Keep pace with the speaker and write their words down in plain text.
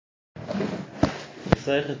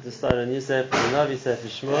Seichel to start a new Sefer, the Navi Sefer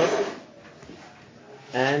Shmuel.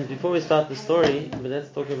 And before we start the story, let's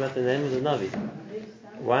talk about the name of the Navi.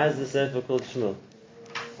 Why is the Sefer called Shmuel?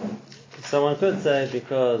 Someone could say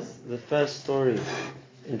because the first story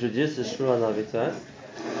introduces Shmuel Navi to us,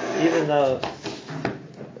 even though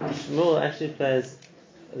Shmuel actually plays,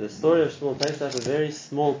 the story of Shmuel takes up a very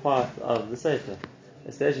small part of the Sefer.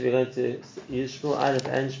 Especially if you're going to use Shmuel Aleph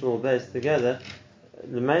and Shmuel Beis together.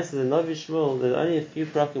 The Mace of the Navi Shmuel, there are only a few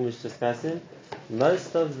prakim which discuss him.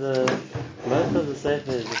 Most of the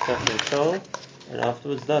Sefer is discussing Shaul, and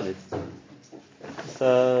afterwards David.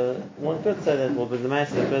 So one could say that the Mace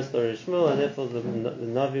of the first story is Shmuel, and therefore the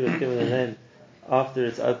Navi was given a name after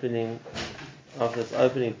its opening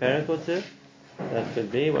parak or two. That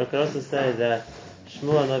could be. One could also say that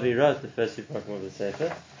Shmuel Navi wrote the first few prakim of the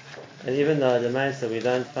Sefer, and even though the Mace we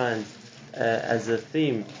don't find as a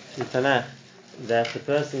theme in Tanakh that the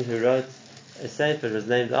person who wrote a Sefer was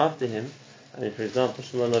named after him. I mean, for example,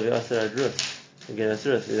 Shmuel Navi Aser Adrus, again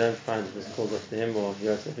Asrus, we don't find it was called after him, or he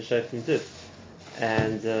wrote Sefer Shoftim too.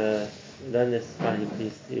 And we don't necessarily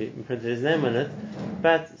he imprinted his name on it,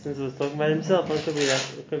 but since it was talking about himself, it could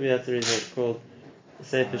be that's the reason it's called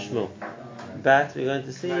Sefer Shmuel. But we're going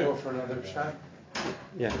to see. Can I offer another shot?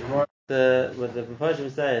 Yeah. What the Mepharshim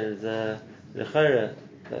say is the Chayra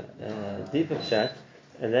deeper pshat,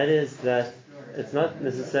 and that is that it's not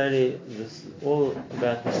necessarily all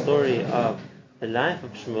about the story of the life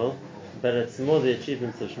of Shmuel, but it's more the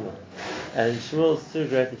achievements of Shmuel. And Shmuel's two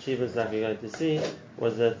great achievements, like we're going to see,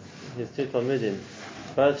 was that his two Talmudim,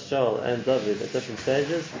 both Shaul and David, at different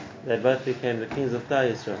stages, they both became the kings of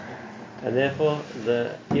Klal Yisrael. And therefore,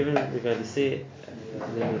 even we're going to see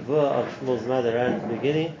the nevuah of Shmuel's mother right at the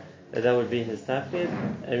beginning, that would be his tafkid,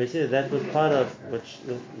 and we see that was part of which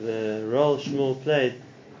the role Shmuel played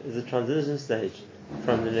is the transition stage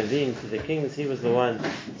from the Nevi'im to the kings. He was the one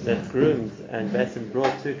that groomed and basically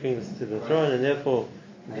brought two kings to the throne, and therefore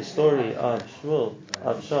the story of Shmuel,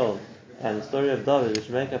 of Shaul, and the story of David, which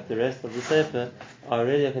make up the rest of the Sefer, are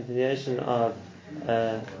really a continuation of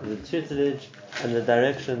the tutelage and the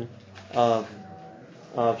direction of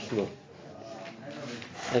Shmuel.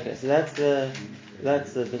 Okay, so that's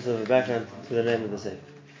the bit of a background to the name of the Sefer.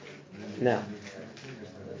 Now,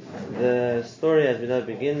 the story, as we know,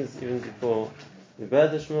 begins even before the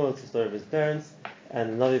birth of Shmuel. It's the story of his parents, and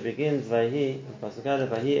the Navi begins, Vayhi, in Pasuk Aleph,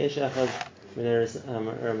 Vayhi Eish Echad Min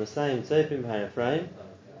Ramasayim Tzofim Har Ephraim.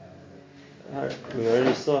 We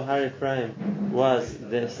already saw Har Ephraim was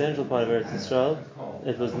the central part of Eretz Yisrael.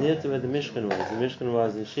 It was near to where the Mishkan was. The Mishkan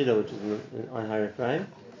was in Shiloh, which is on Har Ephraim.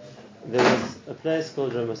 There was a place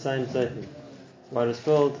called Ramasayim Tzofim. Why it was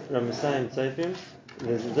called Ramasayim Tzofim?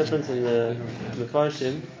 There's a difference in the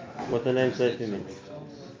Mepharshim what the name Tzofim means.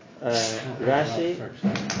 Rashi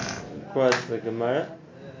quotes the Gemara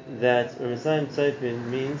that Ramasayim Tzofim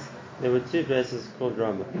means there were two places called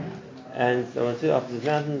Ramah, and there were two opposite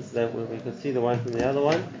mountains that we could see the one from the other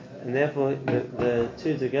one, and therefore the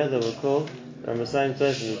two together were called Ramasayim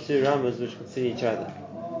Tzofim, the two Ramas which could see each other.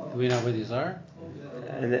 Do we know where these are?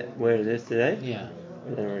 And where it is today? Yeah.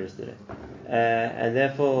 We don't know where it is today. And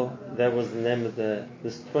therefore that was the name of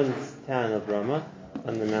this twin town of Ramah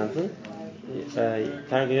on the mountain.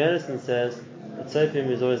 Targum Yonason says that Tzofim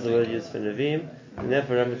is always the word used for Nevi'im, and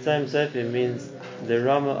therefore Ramasayim Tzofim means the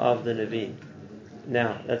Ramah of the Nevi'im.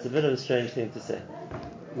 Now, that's a bit of a strange thing to say.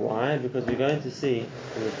 Why? Because we're going to see,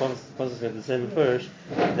 and the Prophet is going to say first,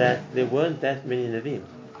 that there weren't that many Nevi'im.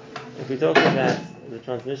 If we talk about the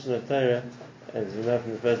transmission of Torah, as we know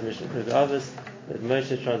from the first mission of Avos, that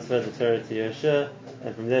Moshe transferred the Torah to Yoshua,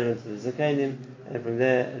 and from there it went to the Zakanim, and from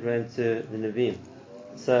there it went to the Nevi'im.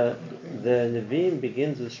 So the Nevi'im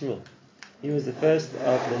begins with Shmuel. He was the first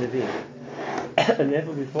of the Nevi'im. And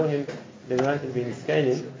therefore before him, there might have been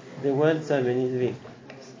Zakanim, there weren't so many Nevi'im.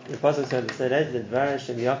 The Pasuk said later that Varash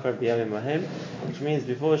and Yakar B'Yamim Mahem, which means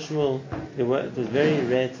before Shmuel, it was very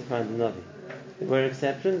rare to find a Navi. There were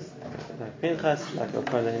exceptions, like Pinchas, like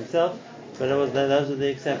Elkanah himself, but those were the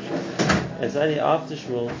exceptions. It's only after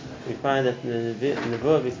Shmuel we find that the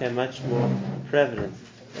Nevuah became much more prevalent.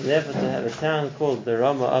 And therefore to have a town called the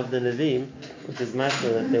Ramah of the Nevi'im, which is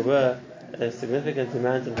mashma that there were a significant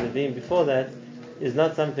amount of Nevi'im before that, is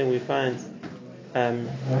not something we find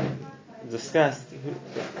discussed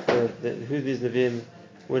who these Nevi'im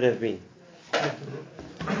would have been.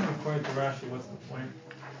 According to Rashi, what's the point?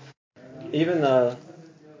 Even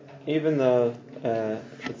though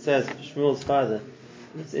it says Shmuel's father,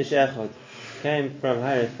 it's Ish Echad, came from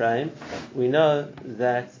Har Ephraim, we know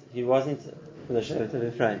that he wasn't from the Shevet of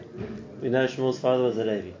Ephraim. We know Shmuel's father was a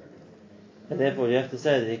Levi, and therefore you have to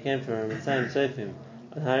say that he came from Ramasayim Tzofim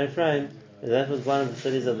on Har Ephraim, And that was one of the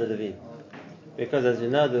cities of the Levim. Because as you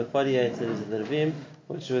know, there were 48 cities of the Levim,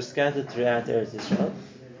 which were scattered throughout Eretz Yisrael.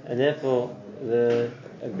 And therefore,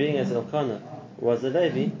 being as Elkanah was a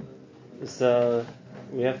Levi, so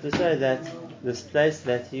we have to say that this place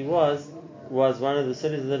that he was one of the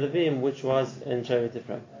cities of the Levim, which was in Shevet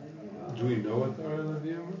Ephraim. Do we know what the Ar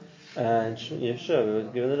Levim were? Yeah, sure, we were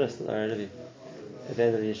given the list of Ar Levim at the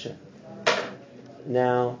end of the Yeshua.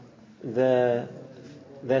 Now,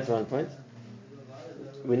 that's one point.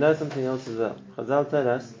 We know something else as well. Chazal tell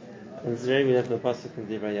us, and this is very we have the pasuk in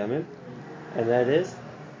Divrei Yamim, and that is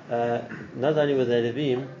not only were they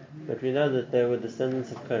Levim, but we know that they were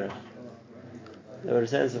descendants of Korach. They were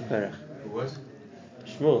descendants of Korach. Who was?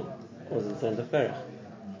 Shmuel was a descendant of Korach.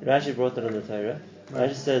 Rashi brought it on the Torah.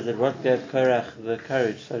 Rashi says that what gave Korach the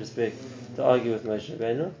courage, so to speak, to argue with Moshe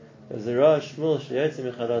Rabbeinu was the Ra Shmuel sheyotze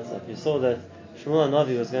michalatzav. He saw that Shmuel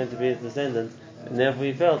Hanavi was going to be his descendant, and therefore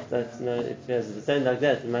he felt that if he has a descendant like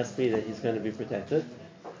that, it must be that he's going to be protected.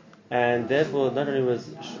 And therefore, not only was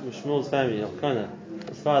Shmuel's family, Elkanah,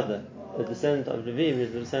 his father, the descendant of Levim, he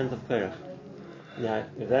is the descendant of Korach. Now,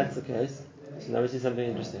 if that's the case, so now we see something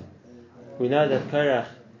interesting. We know that Korach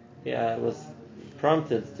was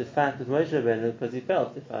prompted to fight with Moshe Rabbeinu because he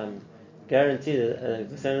felt, if I'm guaranteed a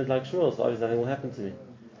descendant like Shmuel, so obviously nothing will happen to me.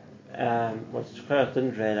 What Korach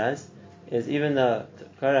didn't realize is even though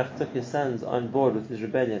Korach took his sons on board with his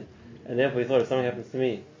rebellion, and therefore he thought if something happens to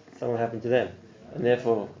me, something will happen to them, and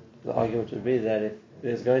therefore the argument would be that if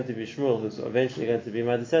there's going to be Shmuel who's eventually going to be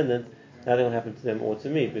my descendant, nothing will happen to them or to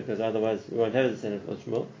me, because otherwise we won't have a descendant called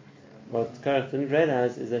Shmuel. What Korach didn't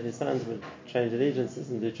realize is that his sons would change allegiances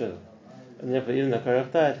and do tshuva. And therefore, even though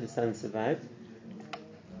Korach died, his sons survived.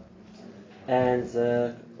 And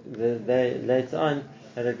they later on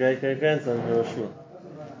had a great-great-grandson who was Shmuel.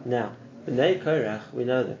 Now, Bnei Korach, we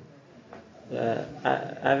know them.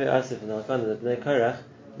 Avi Asif and Elkanah, the Bnei Korach,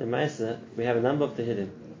 the Maisa, we have a number of Tehillim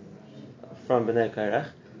from Bnei Korach,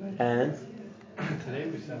 and today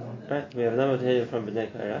we said one. Right, we have a number of Tehillim from Bnei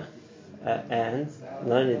Korach, and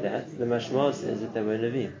not only that, the Mashmah says that they were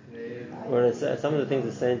Levim. Whereas some of the things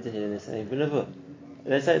they're saying Tehillim, they're saying B'navut.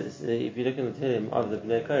 They say this, if you look in the Tehillim of the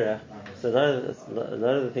Bnei Korach, so a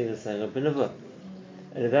lot of the things they're saying are B'navut.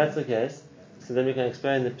 And if that's the case, so then we can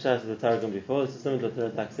explain the Pshat of the Targum before. This is similar to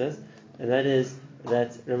what the Radak says, and that is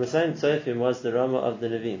that Ramasayim Tzofim was the Rama of the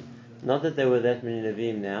Levim. Not that there were that many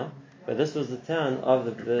Levim now, but this was the town of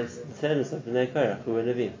the descendants of Bnei Korach who were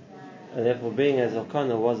Levim. And therefore, being as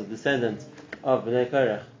Elkanah was a descendant of Bnei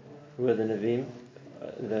Korach, who were the Levim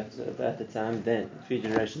at the time, then, 3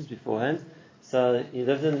 generations beforehand, so he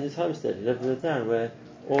lived in his homestead, he lived in the town where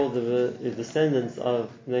all the descendants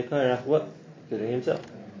of Bnei Korach were, including himself.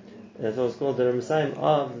 And that's what was called the Ramasayim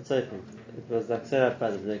of the Tzofim. It was like set up by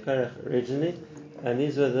the Bnei Korach originally, and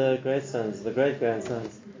these were the great-grandsons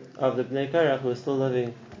of the Bnei Korach who were still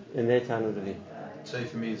living in their town of Levim.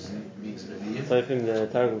 Tzofim means Levim? Tzofim, the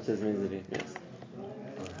Targum says, means Levim, yes.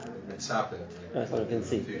 It's happened. That's what we can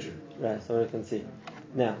see. Future. Right, so we can see.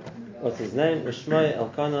 Now, what's his name? Rishmai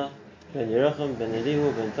Elkanah ben Yerucham ben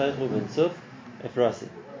Elihu ben Toichu ben Suf Efrasi.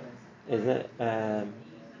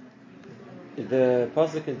 The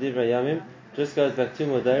pasuk in Divrei Yamim just goes back 2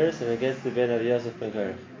 more dairies and it gets to Ben Avi Yosef ben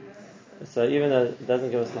Korach. So even though it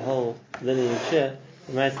doesn't give us the whole lineage share,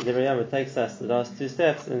 the Ma'aseh Divrei Yamim takes us the last 2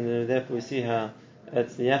 steps, and therefore we see how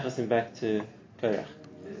it's yachasim back to Korach.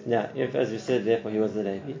 Now, if, as we said, therefore he was a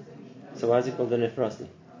Levi, so why is he called an Efrasi?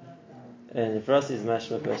 And Efrasi is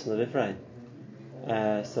mashma person of Ephraim.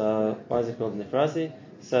 So why is he called an Efrasi?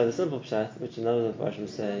 So the simple pshat, which another of the Farshim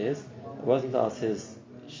say, is it wasn't as his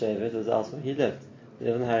shevet, it was as where he lived. He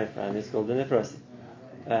lived in Har Ephraim, he's called an Efrasi.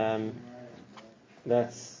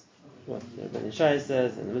 That's what the Ben Ishai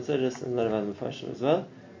says, and the Metzudos, and a lot of other Farshim as well.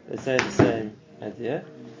 They say the same idea.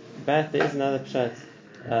 But there is another pshat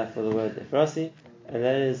for the word Efrasi, and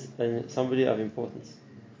that is somebody of importance.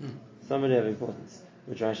 Somebody of importance,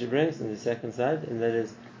 which Rashi brings on the second side, and that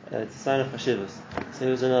is it's a sign of Chashivus. So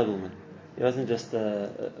he was a nobleman. He wasn't just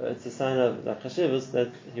it's a sign of Chashivus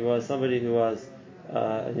that he was somebody who was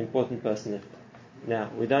an important person. Now,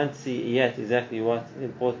 we don't see yet exactly what the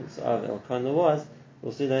importance of Elkanah was.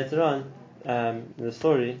 We'll see later on in the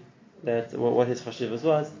story that what his Chashivus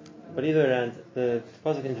was. But either way around, the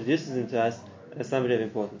Pasuk introduces him to us as somebody of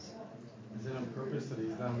importance. Is it on purpose that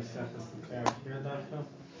he's not Meshachas the Korach here, Dafka?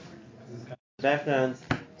 Background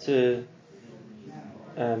to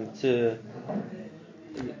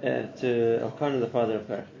Elkanah, the father of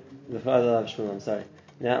Korach, the father of Shmuel. I'm sorry.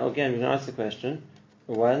 Now again, we can ask the question: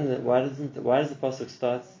 why does the pasuk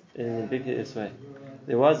start in an ambiguous way?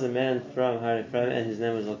 There was a man from Har Ephraim, and his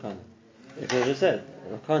name was Elkanah. It could have just said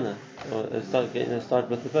lakana, or start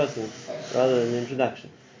with the person rather than the introduction.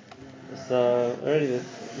 So already we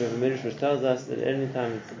have a midrash which tells us that any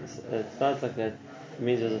time it starts like that, it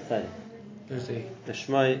means there's a tzaddik. The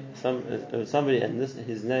Shmai, somebody, and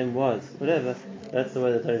his name was whatever. That's the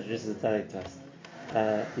way the Torah introduces the tzaddik to us.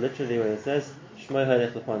 Literally, when it says Shmai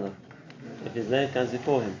halech l'panav, if his name comes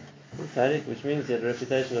before him, the tzaddik, which means he had a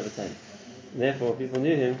reputation of a tzaddik. Therefore, people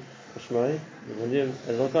knew him as Shmai. People knew him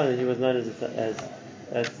as Elkanah. He was known as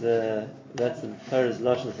that's the Torah's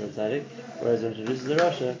lashon for a tzaddik. Whereas when it introduces the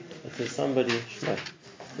Rasha, it says somebody Shmai.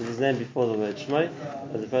 So his name before the word Shmai,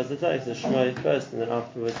 as opposed to the tzaddik, says Shmai first, and then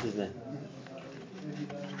afterwards his name.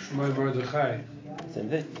 Shmai Mordechai. Same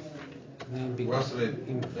thing.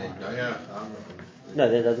 No,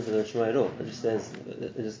 that doesn't put the Shmai at all. It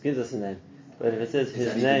just gives us a name. But if it says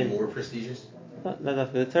his name, more prestigious. No,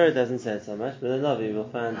 the Torah doesn't say it so much, but in the Navi we'll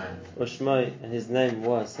find Shmai and his name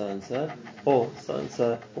was so and so, or so and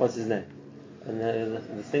so was his name. And the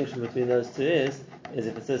distinction between those two is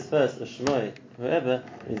if it says first Shmai whoever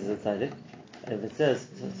means it's a tzaddik, and if it says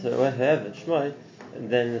whoever Shmai,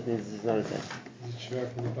 then it means it's not a tzaddik. Is it Shvar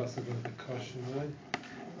from the pasuk of Beka Shemai?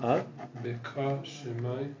 Oh? Beka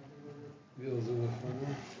Shemai. Vilzul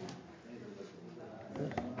Lefanu.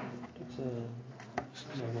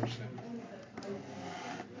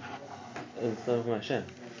 It's not from Hashem.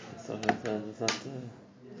 It's not.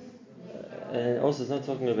 And also, it's not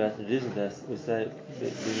talking about introducing us. We say we're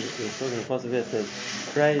talking the possibility that says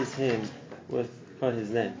praise him with his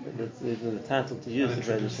name. It's the title to use to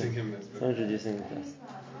praise him. It's not introducing it to us.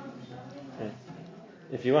 Right.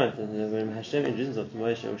 If you want, when Hashem introduces himself to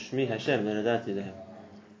Moshe, or Shmi Hashem, then Adati Lehem.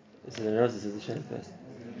 So then also says Hashem first.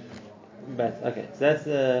 But okay, so that's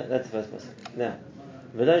the first person. Now,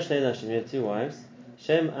 V'lo Shnei Nashim, you have two wives.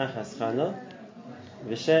 Shem Achas Chana,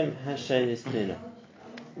 V'Shem Hashem Pnina.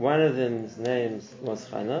 One of them's names was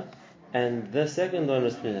Chana, and the second one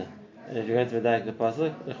was Pnina. And if you're going to redact the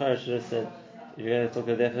pasuk, the Chara should have said, if you're going to talk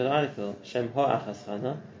a definite article, Shem Ha Achas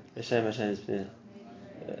Chana, V'Shem Hashem Pnina.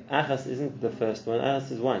 Achas isn't the first one.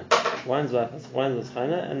 Achas is one. One's Achas, one was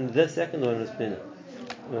Chana, and the second one was Pnina.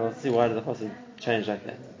 Well, let's see why did the pasuk change like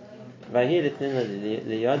that. Vayhi Pnina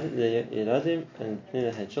Yeladim, and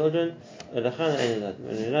Pnina had children. V'Chana ain't Yeladim,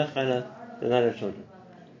 and you're not Chana, they're not her children.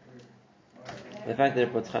 The fact that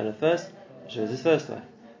he put Chana first, she was his first wife,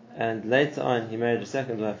 and later on he married a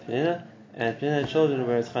second wife, Pnina, and Pnina had children,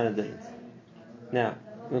 whereas Chana didn't. Now,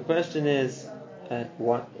 the question is,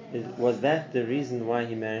 was that the reason why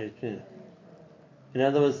he married Pnina? In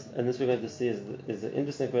other words, and this we're going to see is an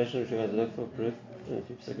interesting question which we're going to look for proof in a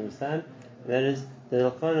few seconds' time. That is, did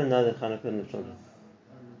Elkanah know that Chana couldn't have children?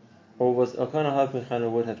 Or was Elkanah hoping Chana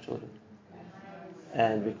would have children?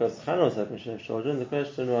 And because Chana was hoping she would have children, the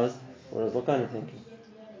question was, what was Elkanah thinking?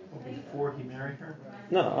 Well, before he married her?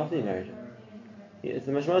 No, after he married her. It's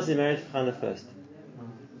the mashmas he married Chana first.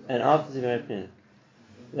 And after he married Pnina.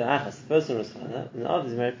 The Achas, the first one was Chana, and after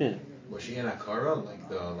he married Pnina. Was she in Akara,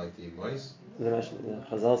 like the mice? The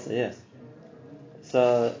Chazal say yes.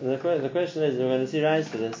 So the question is, we're going to see rise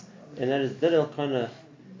to this, and that is, did Elkanah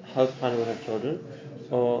hope Chana would have children,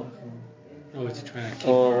 or was he trying to keep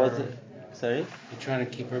her? Sorry? You're trying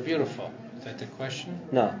to keep her beautiful. Is that the question?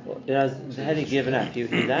 No. Had he given up? He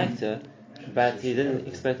liked her, but he didn't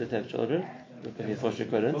expect her to have children because he thought she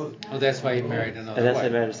couldn't. Oh, that's why he married another wife. And that's why he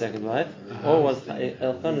married a second wife. Or was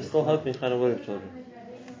Elkanah still hoping Chana would have children?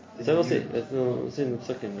 So we'll see. We'll see in the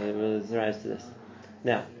Psukim. We'll rise to this.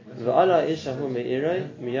 Now, V'ala ishahu me'iroi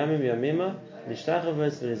miyamim yamima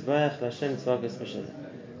nishtachavos v'nizbayach l'Hashem tzvakas v'shalom.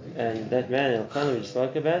 And that man Elkanah we just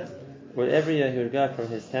spoke about, well, every year he would go from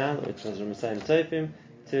his town, which was Ramasayim Tzofim,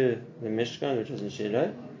 to the Mishkan, which was in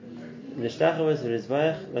Shiloh. Nishtachavos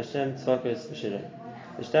v'nizbayach l'Hashem tzvakas v'shalom.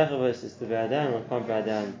 Nishtachavos is to bow down. One can't bow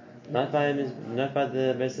down not by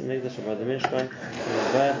the Beis Hamikdash or by the Mishkan.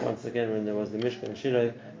 Nizbayach, once again, when there was the Mishkan in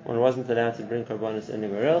Shiloh, one wasn't allowed to bring korbanos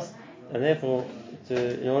anywhere else, and therefore,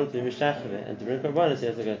 in order to be mishtachave and to bring korbanos, he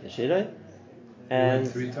had to go to Shiloh. And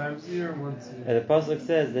 3 times a year or once a year? And the pasuk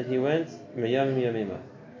says that he went meyamim yamima.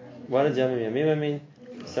 What does yamim yamima mean?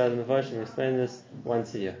 So the Mefarshim explain this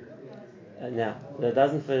once a year. Now, that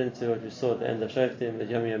doesn't fit into what we saw at the end of Shoftim, that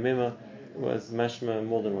yamim yamima was mashma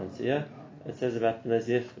more than once a year. It says about Bnei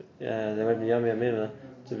Zif, they went meyamim yamima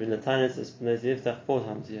to be Natanis as Bnei Ziftach 4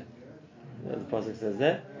 times a year. The pasuk says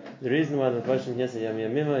that. The reason why the Mefarshim here say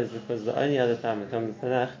yamim yamima is because the only other time it comes in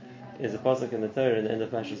Tanakh is a pasuk in the Torah in the end of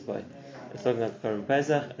Parshas Bo. It's talking about the Korban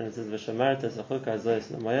Pesach, and it says v'shamarta zachuka zois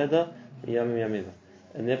l'mayada yamim yamima.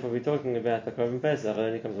 And therefore we're talking about the Korban Pesach, it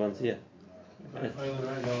only comes once a year. But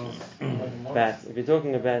if you're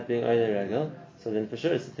talking about being Oile Regel, so then for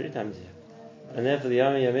sure it's 3 times a year. And therefore the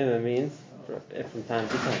Yom Yomima means from time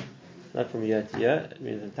to time. Not from year to year, it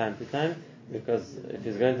means from time to time, because if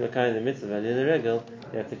he's going to Makayim the mitzvah of the regel,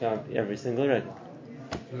 you have to count every single regel.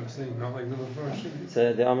 I'm saying not like the Mepharshim.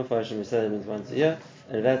 So the Mepharshim we said it means once a year,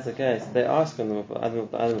 and if that's the case, they ask on the other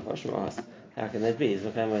Mepharshim ask, how can that be? He's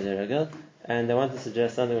Makayim the regel, and they want to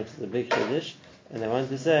suggest something which is a big Kiddush, and they want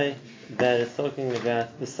to say that it's talking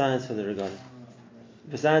about the science for the regalim.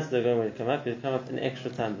 Besides the regalim, when you come up an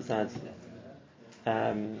extra time besides that.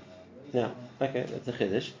 Now, okay, that's a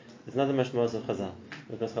Kiddush. It's not the mashmos of Chazal,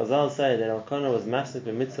 because Chazal say that Elkanah was mafsik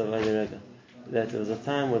b'mitzvah of Oidei Regel, that there was a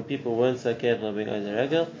time when people weren't so careful of being Oidei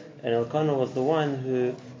Regel, and Elkanah was the one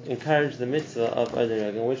who encouraged the mitzvah of Oidei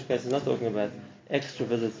Regel. In which case, it's not talking about extra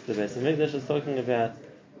visits to the Beis Hamikdash. It's talking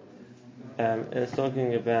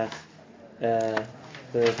about the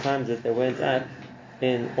times that they went up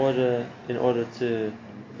in order to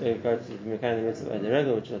go to the mitzvah of Oidei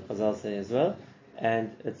Regel, which is what Chazal say as well.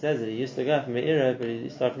 And it says that he used to go from Me'ira, but he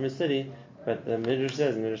started from a city. But the Midrash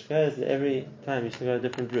says, that every time he used to go a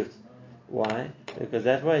different route. Why? Because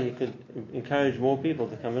that way he could encourage more people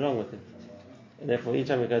to come along with him. And therefore, each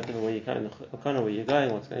time he goes to where you come, where you're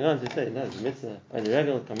going, what's going on, to say, no, the mitzvah, by the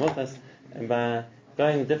regel, come with us. And by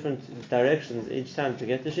going in different directions each time to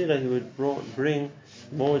get to Shiloh, he would bring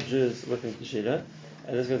more Jews with him to Shiloh.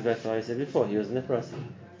 And this goes back to what I said before. He was an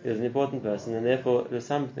person. He was an important person, and therefore it was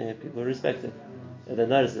something that people respected. And they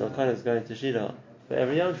noticed that Elkanah is going to Shiloh for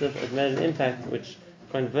every Yom Tov. It made an impact which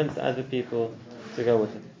convinced other people to go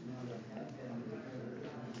with him.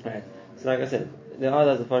 Right. So like I said, there are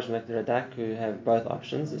those Mepharshim like the Radak who have both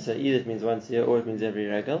options. So either it means once a year or it means every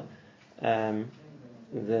regel. The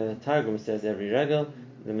Targum says every regel.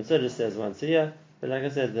 The Metzudah says once a year. But like I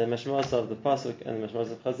said, the mashmos of the pasuk and the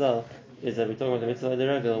mashmos of Chazal is that we're talking about the mitzvah of the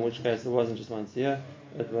regel, in which case it wasn't just once a year,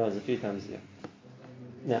 it was a few times a year.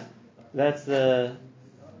 Now, that's the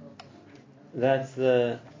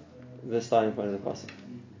starting point of the pasuk.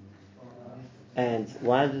 And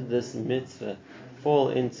why did this mitzvah fall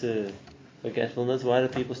into forgetfulness? Why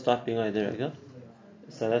did people stop being on the regel?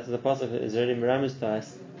 So that's the pasuk is already miramis to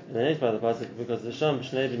us. And the next part of the pasuk, because the Sham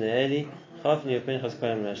B'shnei B'nei Eli Chafni Pinchas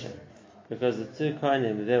Kohen Rasha. Because the two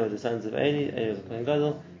Kohanim there were the sons of Eli was a Kohen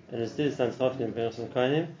Gadol, and his two sons Chafni and Pinchas were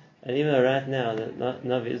Kohanim. And even though right now the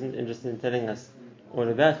Navi isn't interested in telling us all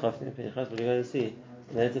about Chafni and Pinchas, but you're going to see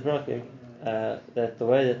in the Prakim that the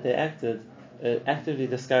way that they acted actively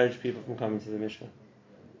discouraged people from coming to the Mishkan.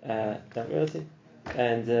 Don't really see.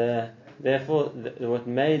 And therefore, what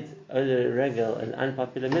made Oidei Regel an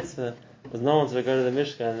unpopular mitzvah was no one to go to the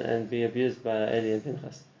Mishkan and be abused by Eli and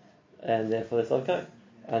Pinchas. And therefore they stopped going.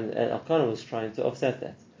 And Elkanah was trying to offset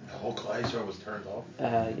that. The whole Klal Yisrael was turned off?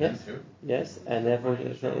 Yes, and therefore,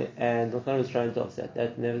 and Elkanah was trying to offset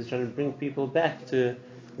that, and he was trying to bring people back to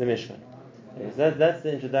the Mishkan. Okay, so that's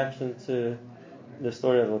the introduction to the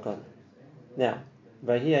story of Elkanah. Now,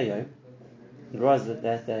 Vahi Hayom, it was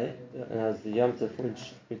that day, and as the Yom Tov,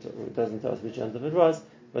 which it doesn't tell us which Yom Tov it was,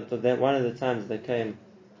 but one of the times they came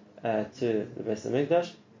to the Beis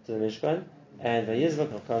Hamikdash, to the Mishkan, and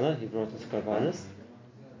Vayizvak Elkanah, he brought his korbanos,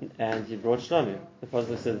 and he brought shlamim. The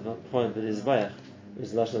pasuk says at the point that his bayach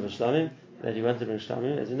is lashon of shlamim, that he went to bring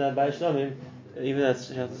shlamim. As you know, by shlamim, even though it's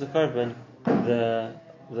a korban, the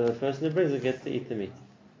person who brings it gets to eat the meat.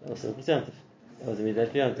 Also, that was the meat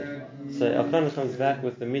that Yom. So Elkanah comes back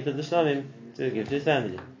with the meat of the shlamim to give to his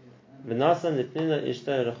family. And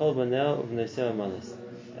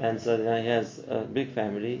so now he has a big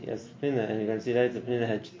family. He has Pnina, and you're going to see later Pnina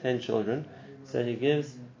had 10 children. So he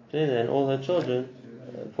gives Pnina and all her children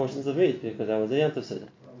portions of meat, because that was a Yom Tov Seder.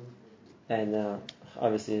 And now,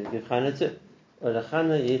 obviously, you give Chana too. And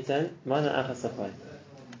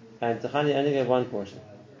to Chana only gave one portion.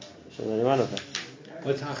 She's only one of her.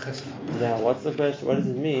 What's achas? Now, what's the question? What does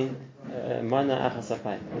it mean? Mana achas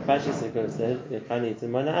apay. The Pashas could have said Chana eats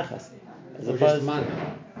mana achas. As opposed,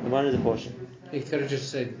 mana. The mana is a portion. It could just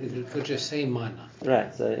say mana.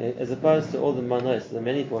 Right. So as opposed to all the manos, the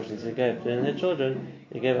many portions he gave to her children,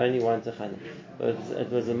 he gave only one to Chana. But it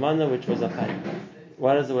was a mana which was apay.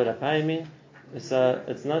 What does the word apay mean? So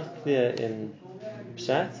it's not clear in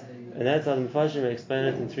Pshat, and that's how the Mepharshim explain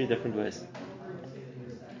it in 3 different ways.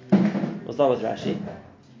 We'll start with Rashi.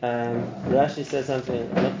 Rashi says something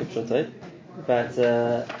not Kipshotai, but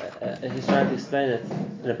he's trying to explain it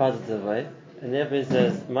in a positive way. And therefore he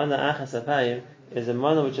says, Mana achas apayim is a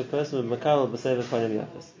mana which a person would makabel b'sever konim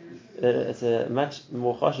yafas. It's a much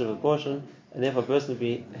more choshev of a portion, and therefore a person would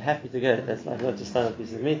be happy to get it. That's like not just standard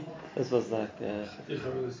piece of meat. This was like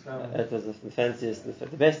it was the fanciest,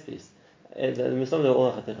 the best piece. Some of them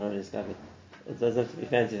all chatich already discovered. It doesn't have to be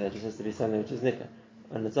fancy. That just has to be something which is nikah.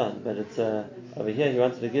 on its own. But it's over here he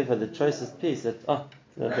wanted to give her the choicest piece. That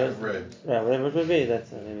whatever it would be.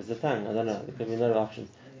 That's it was the tongue. I don't know. There could be no options.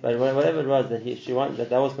 But whatever it was she wanted,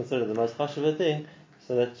 that was considered the most chashuv thing,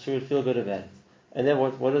 so that she would feel good about it. And then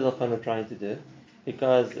what is Elkanah trying to do?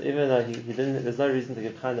 Because even though he didn't, there's no reason to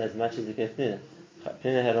give Chana as much as he gave Pnina.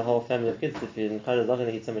 Pnina had a whole family of kids to feed, and Chana is not going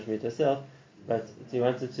to eat so much meat herself. But he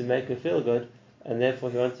wanted to make her feel good, and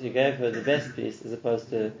therefore he gave her the best piece as opposed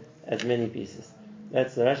to as many pieces.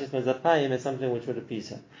 That's the Rashi explains Zapayim as something which would appease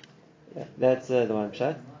her. That's the one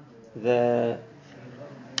pshat. The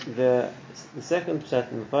second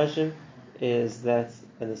pshat in the Mepharshim is that,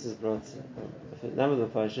 and this is brought a number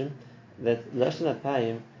of the Mepharshim, that Lashon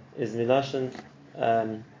Apayim is milashon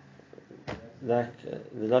like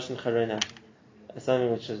the Lashon Charena,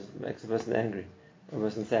 something which makes a person angry, or a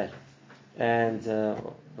person sad. And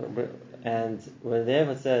when the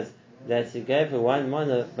Rebbe says that he gave her one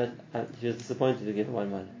mana, but he was disappointed to give her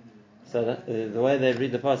one mana. So the way they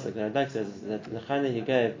read the pasuk, that I'd like to say, is that Nechana he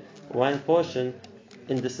gave one portion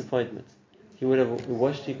in disappointment. He would have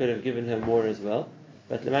wished he could have given her more as well,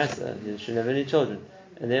 but Lemasa, he shouldn't have any children,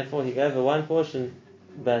 and therefore he gave her one portion,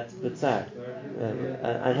 but b'tzar,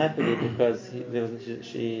 unhappily, because there was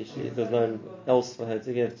no one else for her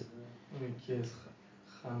to give to.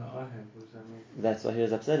 That's why he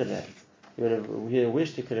was upset about it. He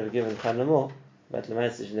wished he could have given Chana more, but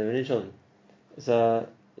Lemasa she didn't have any children. So,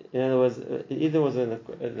 in other words, either was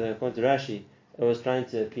according to Rashi, it was trying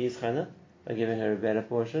to appease Chana by giving her a better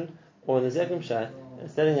portion, or in the second shot,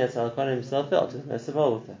 studying as Elkanah himself felt, no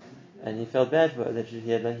saval with her, and he felt bad for her that he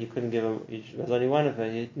couldn't give her. There was only one of her,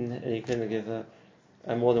 and he couldn't give her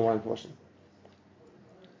more than one portion.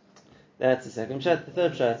 That's the second shot. The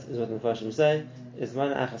third shot is what the Mepharshim say is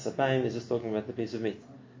man achas apayim is just talking about the piece of meat,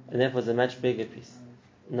 and therefore it's a much bigger piece,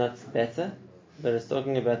 not better, but it's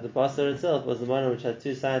talking about the basar itself was the one which had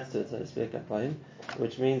two sides to it, so to speak, apayim,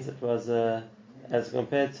 which means it was as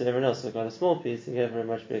compared to everyone else who got a small piece, he gave her a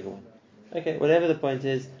much bigger one. Okay, whatever the point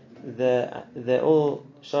is, they're all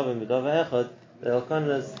shavim b'dava echad. The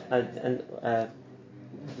Elkanah's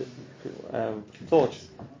thought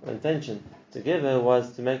or intention to give her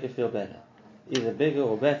was to make her feel better, either bigger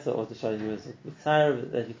or better, or to show he was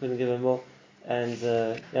tired that he couldn't give her more. And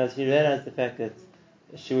as he realized the fact that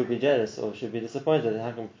she would be jealous or she would be disappointed that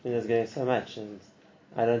how come Pnina's getting so much and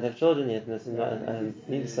I don't have children yet and I don't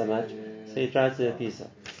need so much, so he tried to appease her.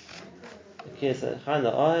 And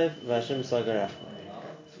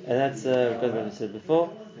that's because of what we said before,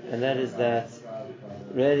 and that is that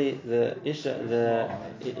really the Isha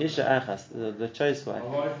Achas, the choice wife,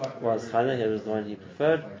 was Chana. He was the one he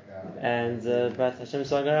preferred, and but Hashem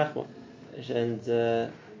Sagar Rachma,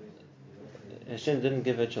 and Hashem didn't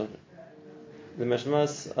give her children. The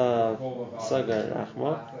mashmas of Sagar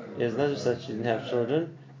Rachma is not just that she didn't have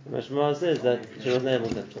children. The mashmas is that she wasn't able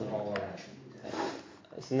to have children.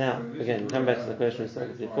 So now, again, we come back to the question we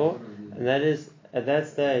started before, and that is, at that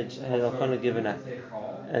stage, had Elkanah given up?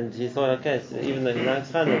 And he thought, okay, so even though he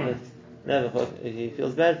likes Chana, but never thought he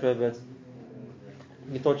feels bad for her, but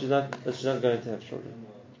he thought she's not going to have children.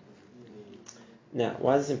 Now,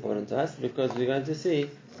 why is this important to us? Because we're going to see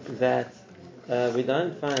that we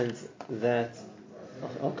don't find that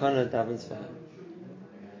Elkanah davens for her.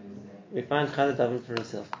 We find Chana davens for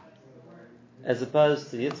herself, as opposed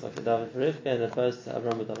to Yitzchak who davened for Rivka, and opposed to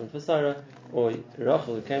Abraham who davened for Sarah, or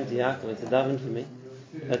Rachel who came to Yaakov and said daven for me.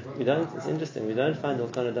 But we don't. It's interesting. We don't find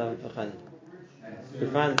Elkanah daven for Chana. We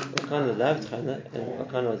find Elkanah loved Chana, and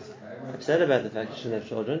Elkanah was upset about the fact she shouldn't have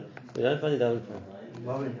children. We don't find he davened for her.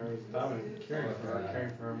 Loving her is davening, caring for her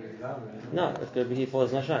is davening. No, it could be he thought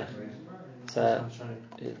it's not shy. So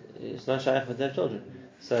it's not shy for to have children.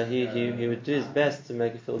 So he would do his best to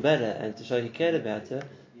make her feel better and to show he cared about her.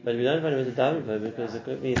 But we don't find him to daven for her because it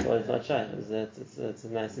could be he thought it's not shy. It's a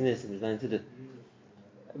nice innocent, there's nothing to do.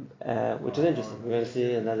 Which is interesting. We're going to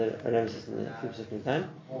see another analysis in a few seconds time.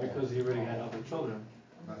 Because he already had other children.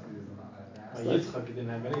 Yitzchak didn't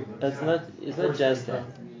have anything. It's not just that.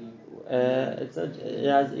 It's not.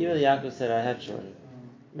 Even Yaakov said, "I have children."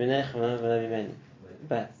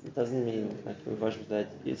 But it doesn't mean like that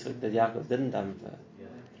Yaakov didn't daven for her.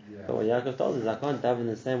 But what Yaakov told us, I can't daven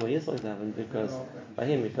the same way Yitzchak davened because by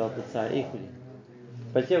him he felt the tzar equally.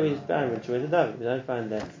 But here we find when she went to daven, we don't find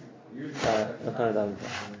that Elkanah davened for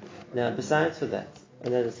her. Now, besides for that,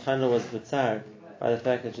 and that Chana was b'tzar by the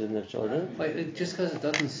fact that she didn't have children. Like, just because it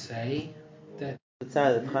doesn't say that the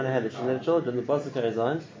tzar that Chana had that she didn't have children, the pasuk carries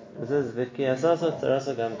on. It says v'ki asasa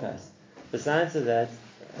tzarasa gam kas. Besides that,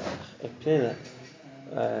 Pnina,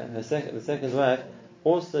 the second wife,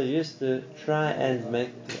 also used to try and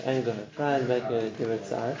anger her, try and make her give her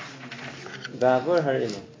tzar. Va'avur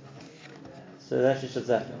har'ima. So that she should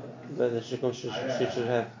zap. But she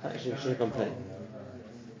should complain.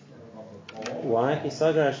 Why?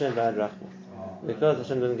 Because Hashem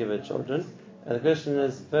doesn't give her children. And the question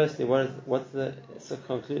is, firstly, what's the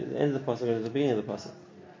end of the pasuk and the beginning of the pasuk?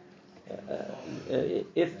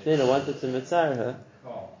 If Pnina wanted to mitzvah her,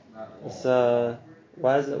 so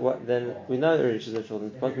why is it? Then we know already she's a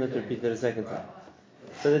children. Why not repeat it a second time?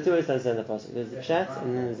 So there are two ways to understand the pasuk. There's the pshat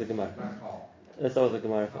and then there's the Gemara. Let's start with the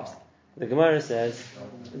Gemara first. The Gemara says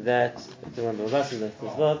that Pnina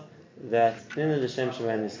l'shem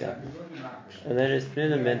shemayim niskar, and that is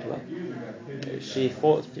Pnina meant well. She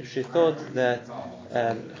thought that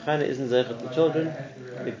Chana isn't zeichet to children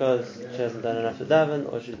because she hasn't done enough to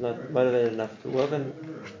daven, or she's not motivated enough to work on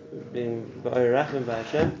being rachman by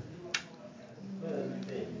Hashem.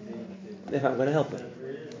 If I'm going to help her,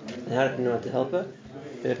 and how do I know to help her?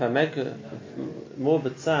 If I make her more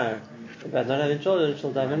b'tzar about not having children,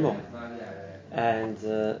 she'll daven more. And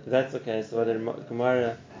that's okay. So what the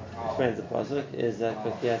Gemara explains the pasuk is that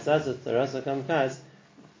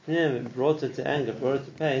brought her to anger, brought her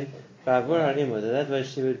to pain. That way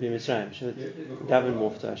she would be Mitzrayim. She would daven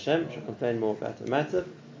more to Hashem. She would complain more about her matter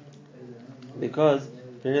because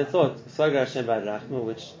Pnina thought Sagar Hashem bad rachma,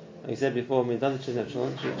 which, like I said before, means not that she didn't have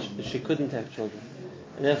children. She couldn't have children,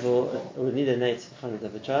 and therefore it would need a nate to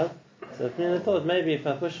have a child. So Pnina thought maybe if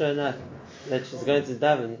I push her enough that she's going to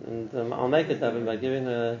daven, and I'll make her daven by giving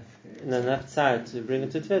her enough tzar to bring her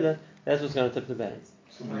to tefillah, that's what's going to tip the balance.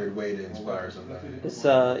 Some weird way to inspire somebody.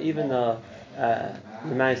 So even though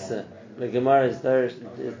the Gemara is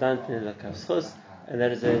done Pnina l'kavschus, and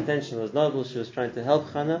that is her intention was noble, she was trying to help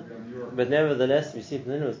Chana, but nevertheless we see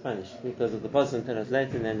Pnina was punished because of the pasuk that was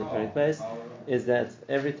later in the end of the very place is that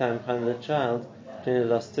every time Chana had a child, Pnina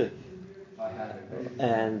lost two.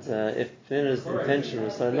 And if Pnina's intention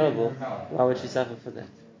was so noble, why would she suffer for that?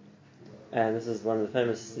 And this is one of the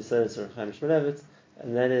famous Yisraelis of Chaim Shmulevitz,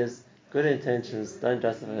 and that is good intentions don't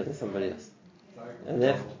justify hurting somebody else, and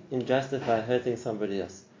therefore justify hurting somebody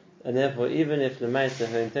else. And therefore, even if Lemaisa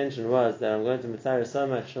her intention was that I'm going to mitzvah so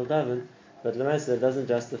much she'll daven, but Lemaisa that doesn't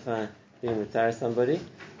justify being mitzvah somebody,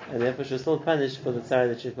 and therefore she's still punished for the tzara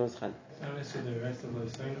that she caused Chana.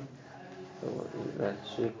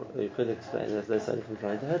 You could explain that they're starting from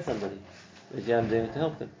trying to hurt somebody. But yeah, I'm doing it to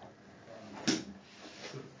help them.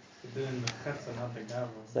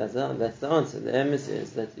 So that's the answer. The emes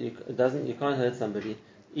is that you can't hurt somebody,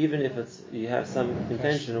 even if you have some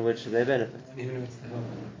intention in which they benefit. Even if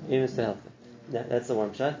it's to help them. Yeah, that's the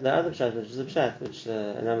one pshat. The other pshat, which is a pshat, which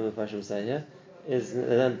a number of Pashim say here, is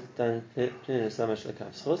done so much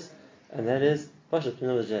l'kavschus, and that is Pashat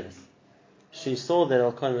Pnina was jealous. She saw that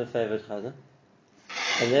Elkanah favored Chana,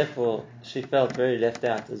 and therefore she felt very left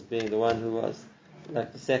out as being the one who was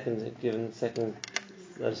like the second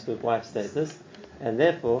let's call it wife status, and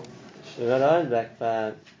therefore she got her own back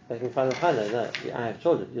by making fun of Chana. No, I have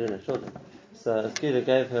children, you don't have children. So Akiva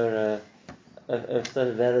gave her a sort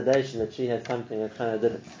of validation that she had something that Chana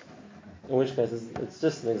didn't. In which case it's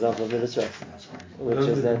just an example of illustration, which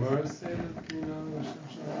is that.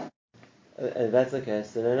 If that's the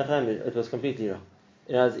case, then it was completely wrong.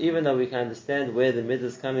 Even though we can understand where the mid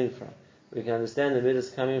is coming from, we can understand the mid is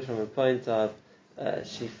coming from a point of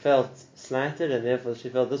she felt slighted, and therefore she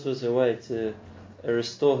felt this was her way to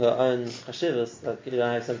restore her own chashivas, like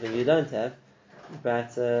I have something you don't have,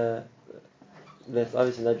 but there's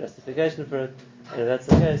obviously no justification for it, and if that's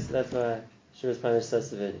the case, that's why she was punished so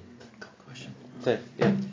severely. Question. So, yeah.